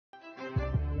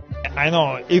I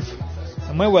know if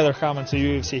Mayweather coming to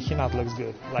UFC, he not looks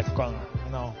good like Conor.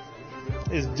 You know,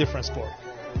 it's a different sport.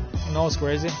 You know, it's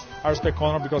crazy. I respect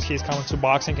Conor because he's coming to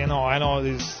boxing. You know, I know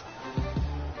it's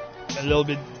a little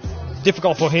bit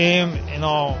difficult for him. You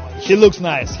know, he looks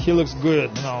nice. He looks good.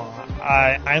 You know,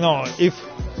 I know if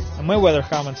Mayweather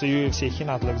coming to UFC, he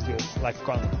not looks good like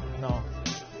Conor. You know,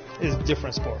 it's a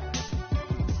different sport.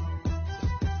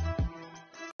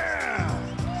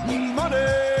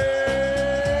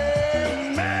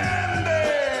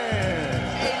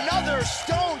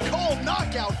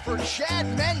 For Chad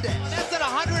Mendes. That's at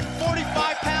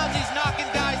 145 pounds he's knocking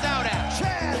guys out at.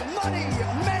 Chad Money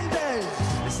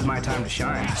Mendes. This is my time to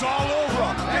shine. It's all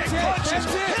over. That's it. Punches.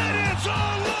 And it's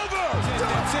all over.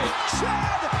 That's it.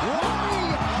 Chad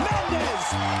Money Mendes.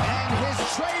 And his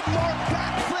trademark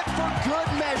backflip for good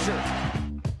measure.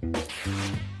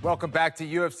 Welcome back to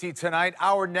UFC Tonight.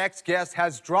 Our next guest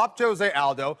has dropped Jose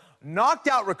Aldo, knocked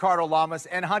out Ricardo Lamas,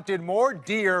 and hunted more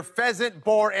deer, pheasant,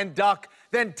 boar, and duck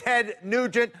than Ted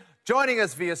Nugent. Joining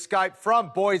us via Skype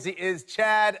from Boise is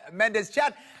Chad Mendes.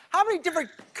 Chad, how many different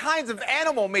kinds of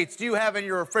animal meats do you have in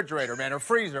your refrigerator, man, or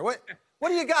freezer? What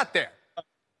do you got there?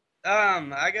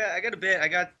 I got a bit. I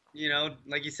got, you know,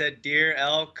 like you said, deer,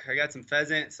 elk. I got some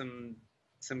pheasant, some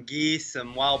geese,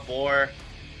 some wild boar.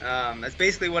 That's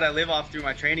basically what I live off through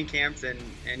my training camps and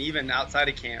even outside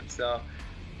of camp. So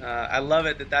I love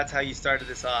it that's how you started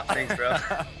this off. Thanks, bro.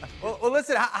 well,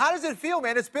 listen, how does it feel,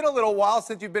 man? It's been a little while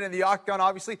since you've been in the octagon,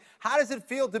 obviously. How does it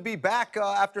feel to be back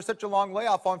after such a long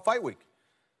layoff on Fight Week?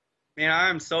 Man,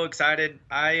 I'm so excited.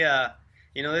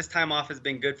 You know, this time off has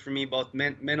been good for me, both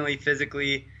mentally,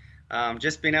 physically.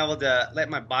 Just being able to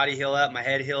let my body heal up, my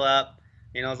head heal up.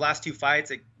 You know, those last two fights,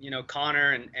 like, you know,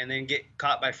 Conor and then get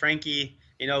caught by Frankie,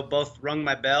 you know, both rung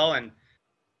my bell. And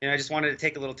you know, I just wanted to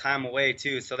take a little time away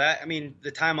too. So that, I mean,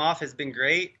 the time off has been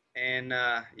great, and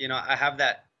you know, I have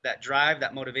that drive,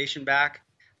 that motivation back.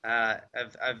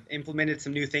 I've implemented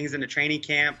some new things in the training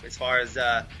camp as far as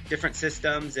different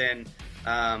systems and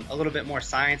a little bit more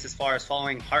science as far as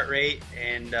following heart rate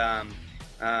and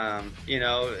you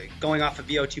know, going off of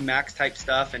VO2 max type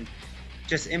stuff, and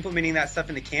just implementing that stuff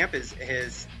in the camp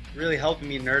has really helped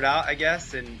me nerd out, I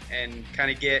guess, and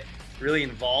kind of get really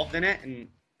involved in it. And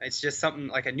it's just something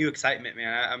like a new excitement,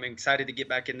 man. I'm excited to get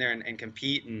back in there and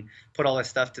compete and put all this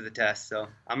stuff to the test. So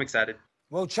I'm excited.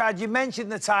 Well, Chad, you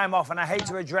mentioned the time off, and I hate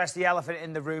to address the elephant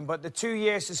in the room, but the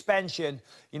 2-year suspension,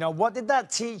 you know, what did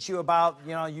that teach you about,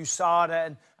 you know, USADA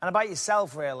and about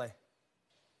yourself, really?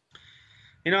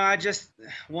 You know, I just,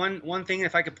 one thing,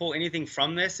 if I could pull anything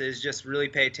from this, is just really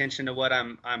pay attention to what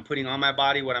I'm putting on my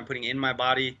body, what I'm putting in my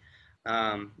body.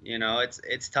 You know,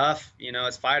 it's tough, you know,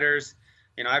 as fighters.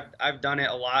 You know, I've done it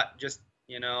a lot. Just,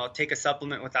 you know, take a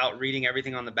supplement without reading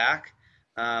everything on the back.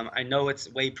 I know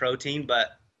it's whey protein,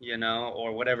 but, you know,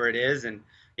 or whatever it is. And,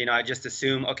 you know, I just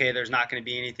assume, okay, there's not going to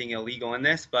be anything illegal in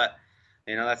this. But,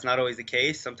 you know, that's not always the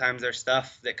case. Sometimes there's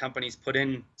stuff that companies put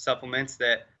in supplements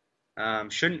that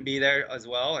shouldn't be there as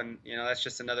well. And, you know, that's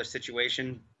just another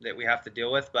situation that we have to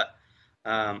deal with. But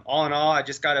all in all, I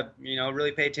just got to, you know,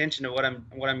 really pay attention to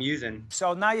what I'm using.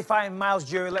 So now you're fighting Miles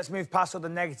Jury. Let's move past all the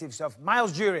negative stuff.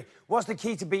 Miles Jury, what's the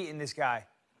key to beating this guy?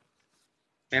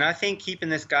 And I think keeping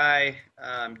this guy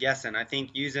guessing. I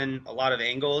think using a lot of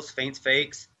angles, feints,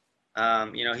 fakes.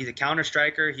 You know, he's a counter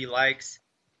striker. He likes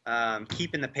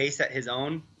keeping the pace at his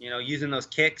own. You know, using those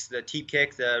kicks, the teep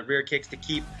kicks, the rear kicks to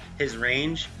keep his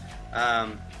range.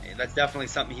 That's definitely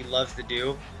something he loves to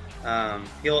do.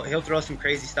 He'll throw some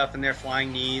crazy stuff in there,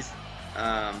 flying knees,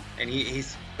 and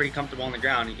he's pretty comfortable on the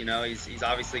ground. You know, he's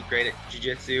obviously great at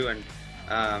jiu-jitsu, and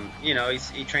you know,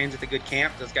 he trains at a good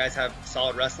camp. Those guys have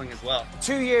solid wrestling as well.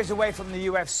 2 years away from the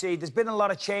UFC, there's been a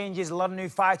lot of changes, a lot of new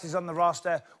fighters on the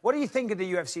roster. What do you think of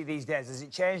the UFC these days? Has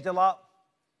it changed a lot?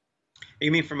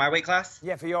 You mean for my weight class?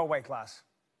 Yeah, for your weight class.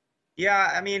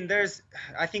 Yeah, I mean,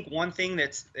 I think one thing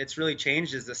that's really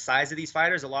changed is the size of these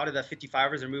fighters. A lot of the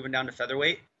 55ers are moving down to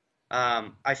featherweight.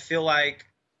 I feel like,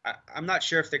 I'm not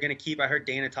sure if they're going to keep, I heard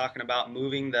Dana talking about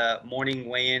moving the morning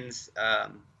weigh-ins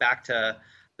back to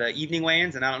the evening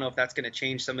weigh-ins, and I don't know if that's going to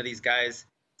change some of these guys,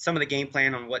 some of the game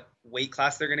plan on what weight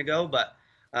class they're going to go. But,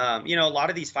 you know, a lot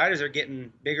of these fighters are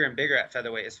getting bigger and bigger at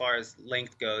featherweight as far as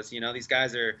length goes. You know, these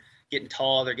guys are getting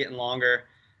tall, they're getting longer.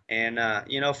 And,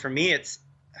 you know, for me, it's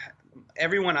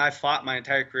everyone I've fought my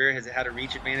entire career has had a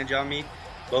reach advantage on me,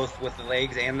 both with the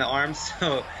legs and the arms.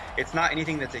 So it's not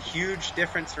anything that's a huge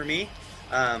difference for me.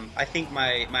 I think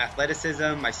my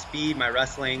athleticism, my speed, my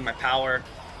wrestling, my power,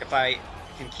 if I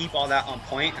can keep all that on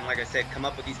point and, like I said, come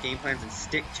up with these game plans and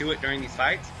stick to it during these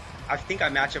fights, I think I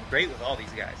match up great with all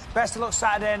these guys. Best of luck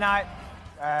Saturday night.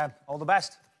 All the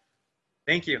best.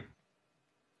 Thank you.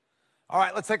 All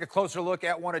right, let's take a closer look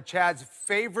at one of Chad's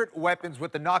favorite weapons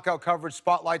with the Knockout Coverage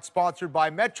Spotlight, sponsored by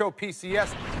Metro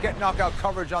PCS. Get knockout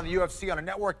coverage on the UFC on a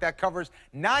network that covers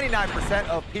 99%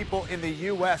 of people in the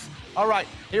U.S. All right,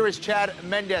 here is Chad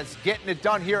Mendes getting it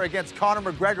done here against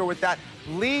Conor McGregor with that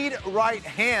lead right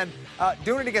hand.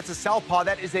 Doing it against a southpaw,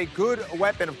 that is a good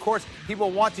weapon. Of course, he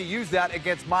will want to use that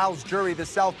against Miles Jury, the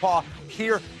southpaw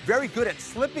here. Very good at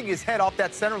slipping his head off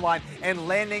that center line and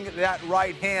landing that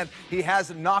right hand. He has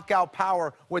knockout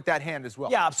power with that hand as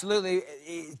well. Yeah, absolutely.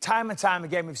 Time and time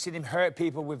again, we've seen him hurt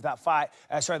people with that fight.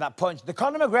 That punch. The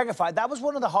Conor McGregor fight, that was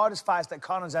one of the hardest fights that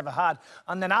Conor's ever had.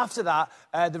 And then after that,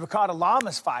 the Ricardo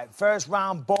Lamas fight. First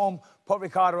round, boom, put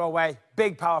Ricardo away.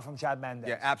 Big power from Chad Mendes.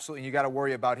 Yeah, absolutely. You got to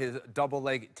worry about his double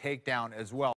leg takedown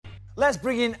as well. Let's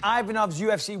bring in Ivanov's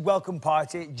UFC welcome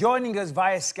party. Joining us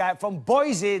via Skype from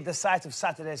Boise, the site of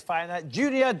Saturday's Fight Night,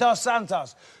 Junior Dos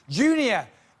Santos. Junior,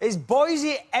 is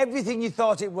Boise everything you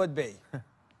thought it would be?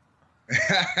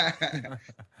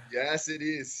 Yes, it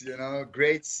is. You know,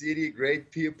 great city,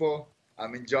 great people.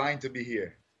 I'm enjoying to be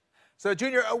here. So,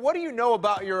 Junior, what do you know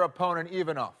about your opponent,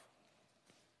 Ivanov?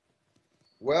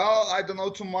 Well, I don't know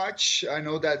too much. I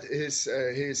know that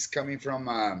he's coming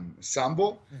from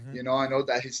Sambo. You know, I know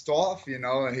that he's tough. You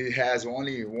know, he has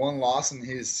only one loss in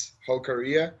his whole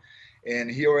career. And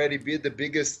he already beat the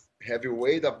biggest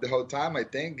heavyweight of the whole time, I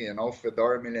think, you know,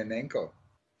 Fedor Emelianenko.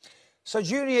 So,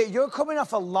 Junior, you're coming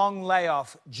off a long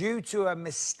layoff due to a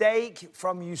mistake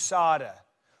from USADA.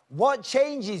 What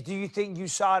changes do you think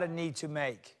USADA need to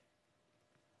make?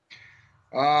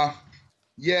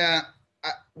 Yeah.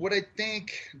 What I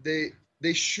think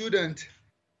they shouldn't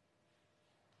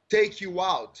take you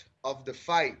out of the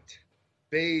fight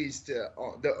based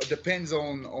depends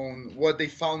on what they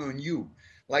found on you.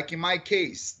 Like in my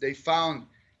case, they found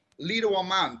little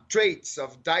amount traits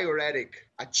of diuretic,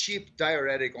 a cheap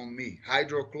diuretic on me,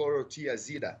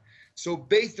 hydrochlorothiazide. So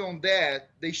based on that,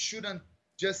 they shouldn't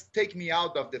just take me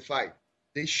out of the fight.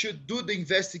 They should do the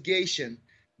investigation,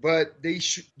 but they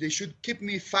should keep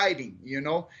me fighting, you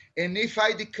know. And if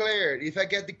I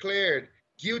get declared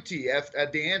guilty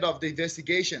at the end of the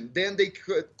investigation, then they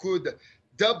could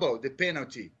double the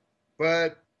penalty.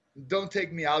 But don't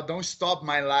take me out. Don't stop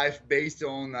my life based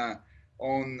on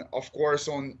of course,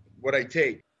 on what I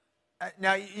take.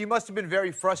 Now, you must have been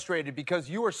very frustrated because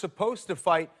you were supposed to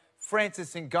fight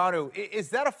Francis Ngannou. Is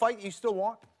that a fight you still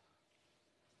want?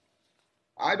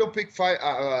 I don't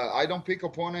pick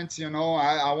opponents, you know.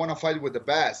 I want to fight with the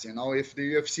best, you know. If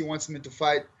the UFC wants me to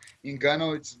fight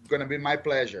Ngannou, it's gonna be my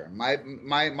pleasure. My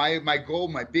goal,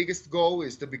 my biggest goal,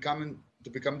 is to become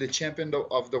the champion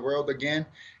of the world again,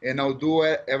 and I'll do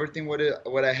everything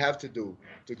what I have to do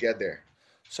to get there.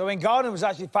 So Ngannou was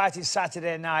actually fighting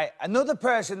Saturday night. Another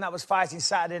person that was fighting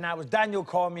Saturday night was Daniel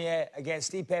Cormier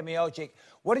against Stipe Miocic.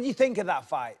 What did you think of that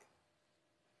fight?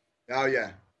 Oh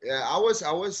yeah. Yeah,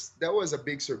 that was a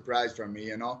big surprise for me,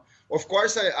 you know. Of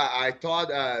course, I thought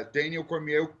Daniel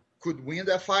Cormier could win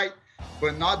that fight,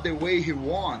 but not the way he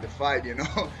won the fight, you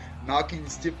know, knocking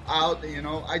Stipe out, you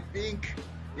know. I think,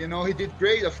 you know, he did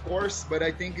great, of course, but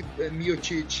I think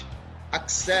Miocic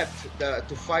accept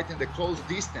to fight in the close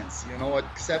distance, you know,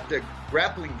 accept the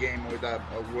grappling game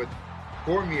with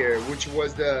Cormier, which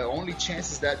was the only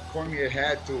chances that Cormier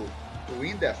had to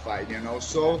win that fight, you know.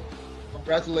 So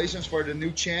congratulations for the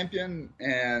new champion,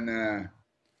 and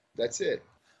that's it.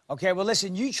 Okay, well,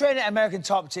 listen, you train at American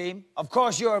Top Team. Of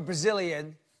course, you're a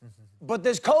Brazilian, but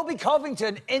there's Colby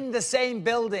Covington in the same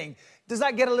building. Does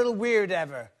that get a little weird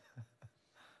ever?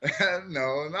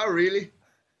 No, not really.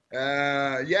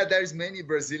 Yeah, there's many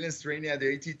Brazilians training at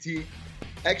the ATT.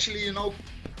 Actually, you know,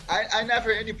 I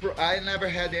never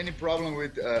had any problem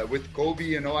with Colby.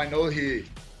 You know, I know he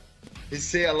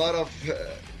say a lot of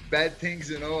bad things,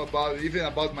 you know,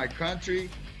 about my country.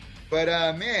 But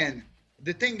man,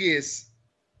 the thing is,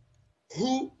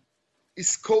 who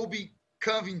is Colby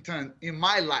Covington in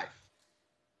my life?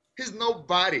 He's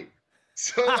nobody.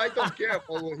 So I don't care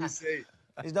about what he say.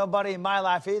 He's nobody in my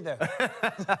life either.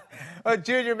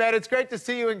 Junior, man, it's great to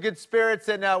see you in good spirits,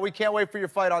 and we can't wait for your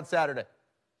fight on Saturday.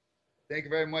 Thank you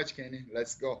very much, Kenny.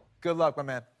 Let's go. Good luck, my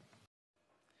man.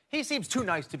 He seems too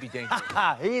nice to be dangerous.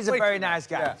 He's a very nice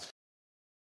guy. Yeah.